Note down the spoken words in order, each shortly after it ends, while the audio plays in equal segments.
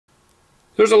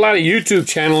There's a lot of YouTube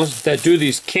channels that do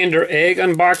these Kinder Egg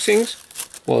unboxings.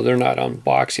 Well, they're not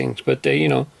unboxings, but they, you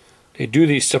know, they do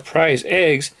these surprise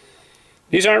eggs.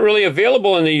 These aren't really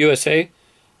available in the USA,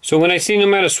 so when I seen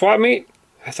them at a swap meet,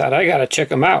 I thought I gotta check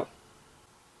them out.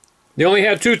 They only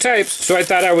had 2 types, so I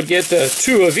thought I would get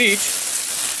 2 of each.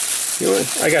 You know,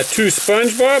 I got 2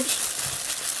 SpongeBob's,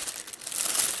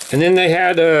 and then they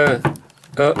had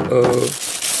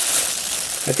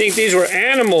I think these were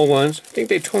animal ones. I think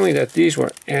they told me that these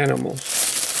were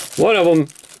animals. One of them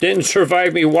didn't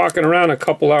survive me walking around a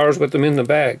couple hours with them in the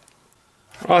bag.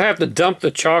 I'll have to dump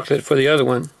the chocolate for the other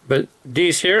one, but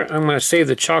these here, I'm going to save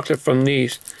the chocolate from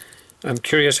these. I'm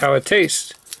curious how it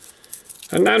tastes.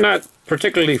 And I'm not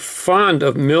particularly fond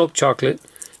of milk chocolate.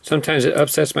 Sometimes it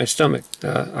upsets my stomach.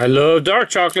 I love dark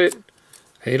chocolate.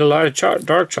 I ate a lot of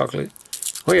dark chocolate.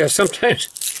 Oh yeah,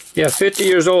 sometimes, yeah, 50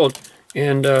 years old,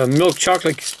 and milk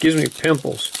chocolate gives me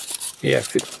pimples. Yeah,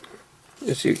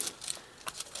 let's see.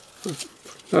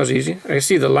 That was easy. I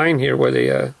see the line here where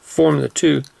they form the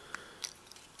 2.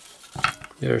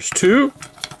 There's 2.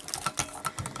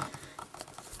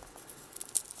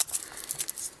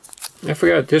 I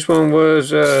forgot, this one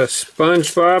was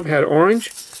SpongeBob, had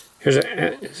orange. Here's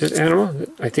is this animal?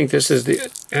 I think this is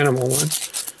the animal one.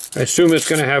 I assume it's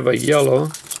going to have a yellow.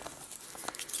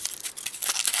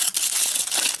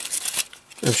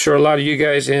 I'm sure a lot of you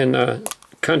guys in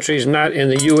countries not in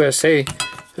the USA,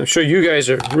 I'm sure you guys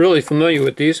are really familiar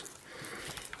with these.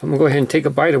 I'm going to go ahead and take a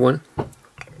bite of one.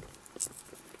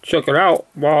 Check it out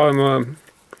while I'm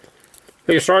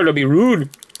sorry to be rude,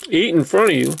 eat in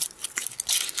front of you.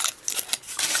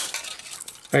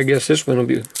 I guess this one will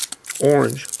be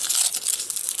orange.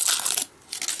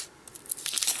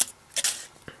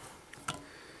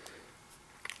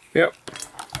 Yep,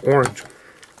 orange.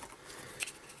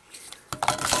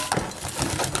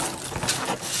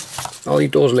 I'll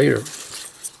eat those later.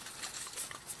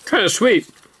 Kind of sweet.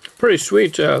 Pretty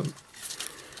sweet. I'll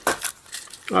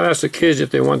ask the kids if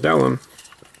they want that one.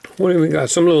 What do we got?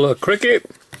 Some little cricket?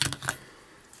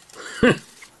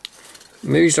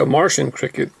 Maybe some Martian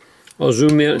cricket. I'll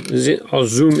zoom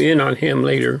in on him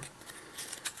later.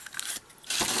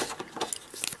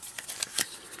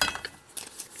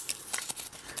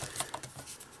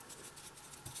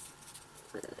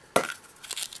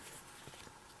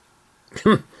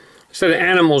 Instead of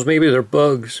animals, maybe they're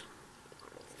bugs.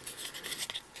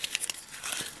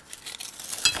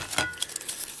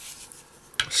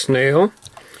 Snail,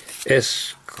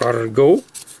 escargot,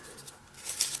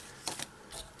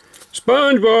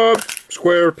 SpongeBob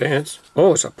SquarePants.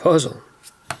 Oh, it's a puzzle.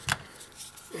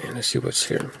 And let's see what's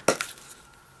here.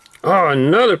 Oh,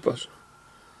 another puzzle.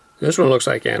 This one looks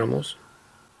like animals.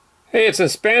 Hey, it's in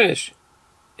Spanish.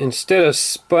 Instead of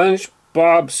SpongeBob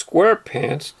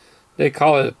SquarePants, they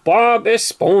call it Bob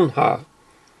Esponja.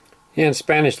 Yeah, in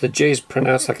Spanish, the J's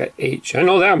pronounced like an H. I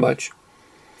know that much.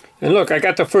 And look, I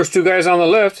got the first 2 guys on the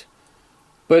left,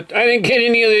 but I didn't get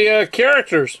any of the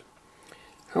characters.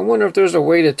 I wonder if there's a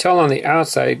way to tell on the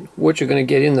outside what you're going to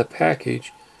get in the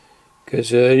package.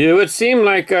 Because it would seem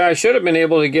like I should have been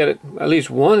able to get at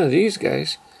least one of these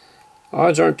guys.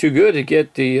 Odds aren't too good to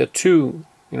get the 2,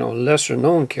 you know, lesser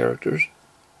known characters.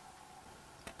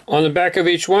 On the back of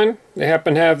each one, they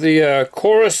happen to have the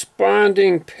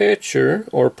corresponding picture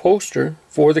or poster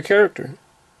for the character.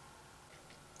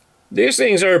 These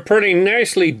things are pretty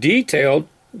nicely detailed.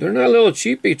 They're not little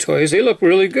cheapy toys. They look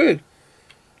really good.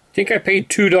 I think I paid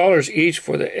 $2 each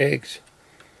for the eggs.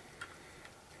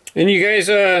 And you guys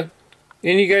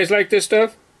like this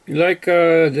stuff? You like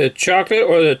the chocolate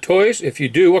or the toys? If you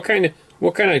do, what kind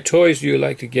of toys do you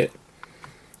like to get?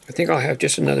 I think I'll have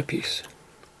just another piece.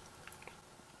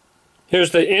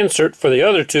 Here's the insert for the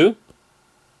other 2.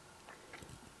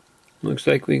 Looks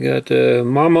like we got a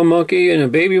mama monkey and a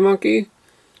baby monkey.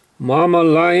 Mama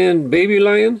lion, baby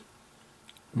lion.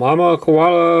 Mama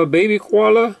koala, baby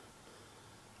koala.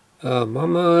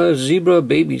 Mama zebra,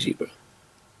 baby zebra.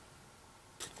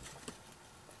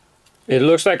 It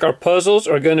looks like our puzzles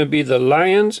are going to be the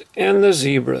lions and the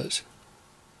zebras.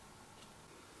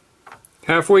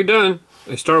 Halfway done.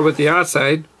 I start with the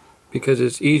outside because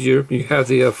it's easier. You have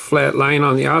the flat line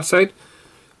on the outside.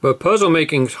 But puzzle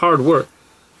making is hard work.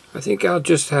 I think I'll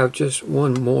just have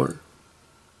one more.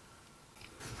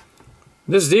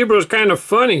 This zebra is kind of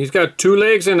funny. He's got 2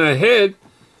 legs and a head,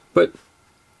 but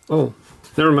oh,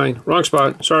 never mind. Wrong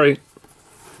spot. Sorry.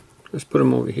 Let's put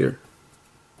him over here.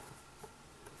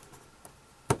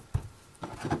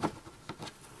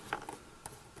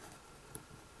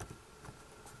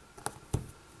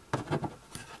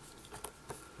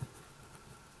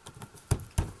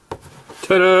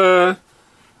 Ta-da!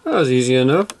 That was easy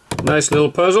enough. Nice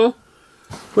little puzzle.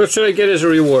 What should I get as a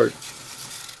reward?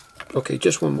 Okay,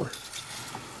 just one more.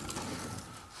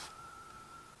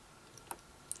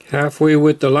 Halfway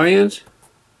with the lions.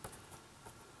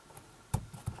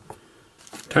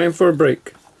 Time for a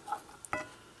break.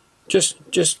 Just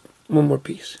one more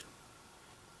piece.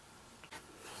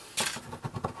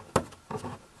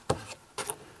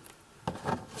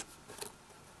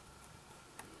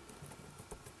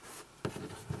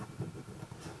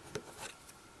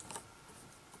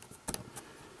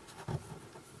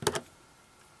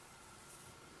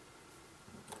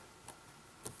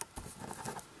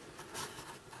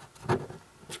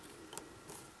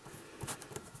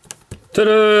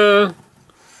 Ta-da!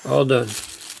 All done.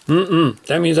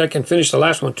 That means I can finish the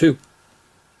last one too.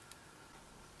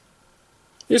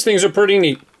 These things are pretty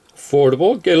neat.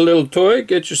 Affordable. Get a little toy.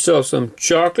 Get yourself some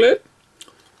chocolate.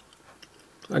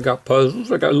 I got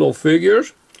puzzles. I got little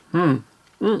figures.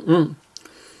 Uh-oh.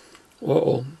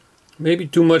 Maybe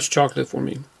too much chocolate for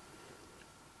me.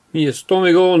 Mi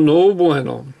estómago no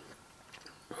bueno.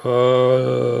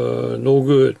 No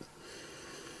good.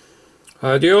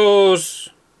 Adios.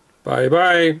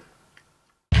 Bye-bye.